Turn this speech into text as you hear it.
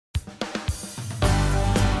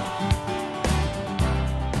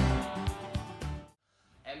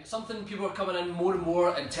Something people are coming in more and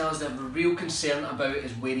more and telling us they have a real concern about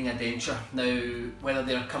is wearing a denture. Now, whether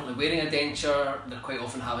they're currently wearing a denture, they're quite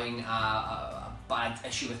often having a bad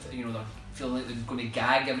issue with, you know, they're feeling like they're going to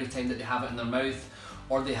gag every time that they have it in their mouth,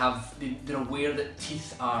 or they're aware that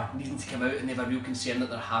teeth are needing to come out and they have a real concern that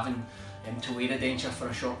they're having to wear a denture for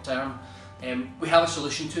a short term. We have a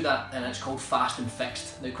solution to that, and it's called fast and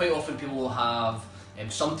fixed. Now, quite often people will have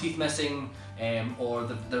some teeth missing, or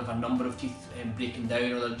they have a number of teeth breaking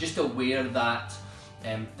down, or they're just aware that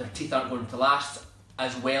their teeth aren't going to last,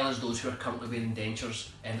 as well as those who are currently wearing dentures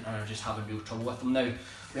and are just having real trouble with them. Now,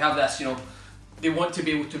 we have this, you know, they want to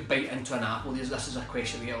be able to bite into an apple. This is a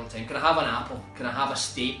question we get all the time. Can I have an apple? Can I have a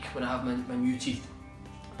steak when I have my new teeth?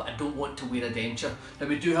 But I don't want to wear a denture. Now,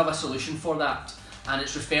 we do have a solution for that, and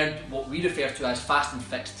it's what we refer to as fast and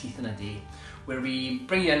fixed teeth in a day, where we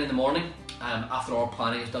bring you in the morning after our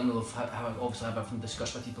planning is done. We'll obviously have everything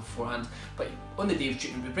discussed with you beforehand, but on the day of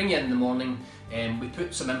treatment we bring you in the morning, we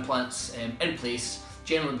put some implants in place,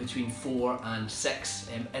 generally between 4 and 6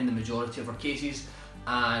 in the majority of our cases,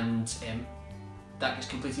 and that gets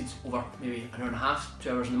completed over maybe an hour and a half,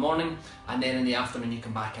 2 hours in the morning, and then in the afternoon you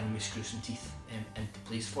come back in and we screw some teeth into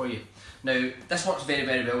place for you. Now, this works very,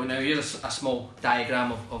 very well. Now, here's a small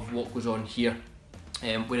diagram of what goes on here.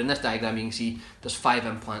 Where in this diagram you can see there's 5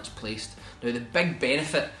 implants placed. Now, the big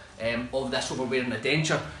benefit of this over wearing a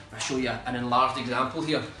denture, I'll show you an enlarged example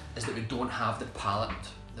here, is that we don't have the palate.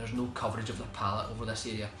 There's no coverage of the palate over this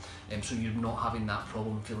area, so you're not having that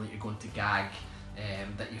problem feeling like you're going to gag,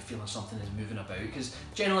 that you're feeling something is moving about. Because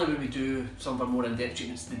generally when we do some of our more in-depth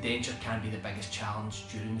treatments, the denture can be the biggest challenge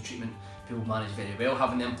during the treatment. People manage very well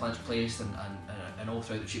having the implants placed and all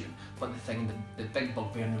throughout the treatment, but the big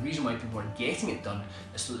bugbear, and the reason why people are getting it done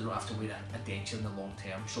is so that they don't have to wear a denture in the long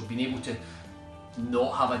term. So being able to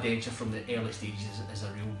not have a denture from the early stages is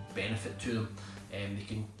a real benefit to them. They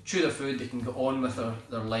can chew their food, they can go on with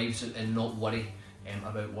their lives and not worry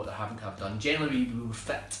about what they're having to have done. Generally we will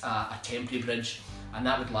fit a temporary bridge, and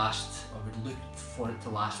that would last, or would look for it to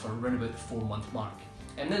last for around about the 4-month mark.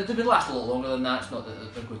 And they would last a lot longer than that. It's not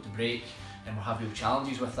that they're going to break, and we'll have real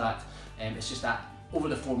challenges with that. It's just that over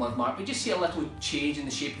the 4-month mark we just see a little change in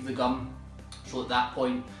the shape of the gum. So at that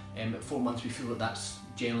point, at 4 months, we feel that that's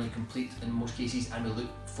generally complete in most cases, and we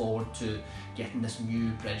look forward to getting this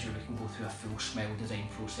new bridge where we can go through a full smile design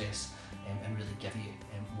process and really give you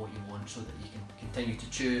what you want, so that you can continue to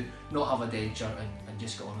chew, not have a denture, and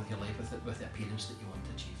just get on with your life with the appearance that you want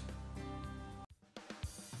to achieve.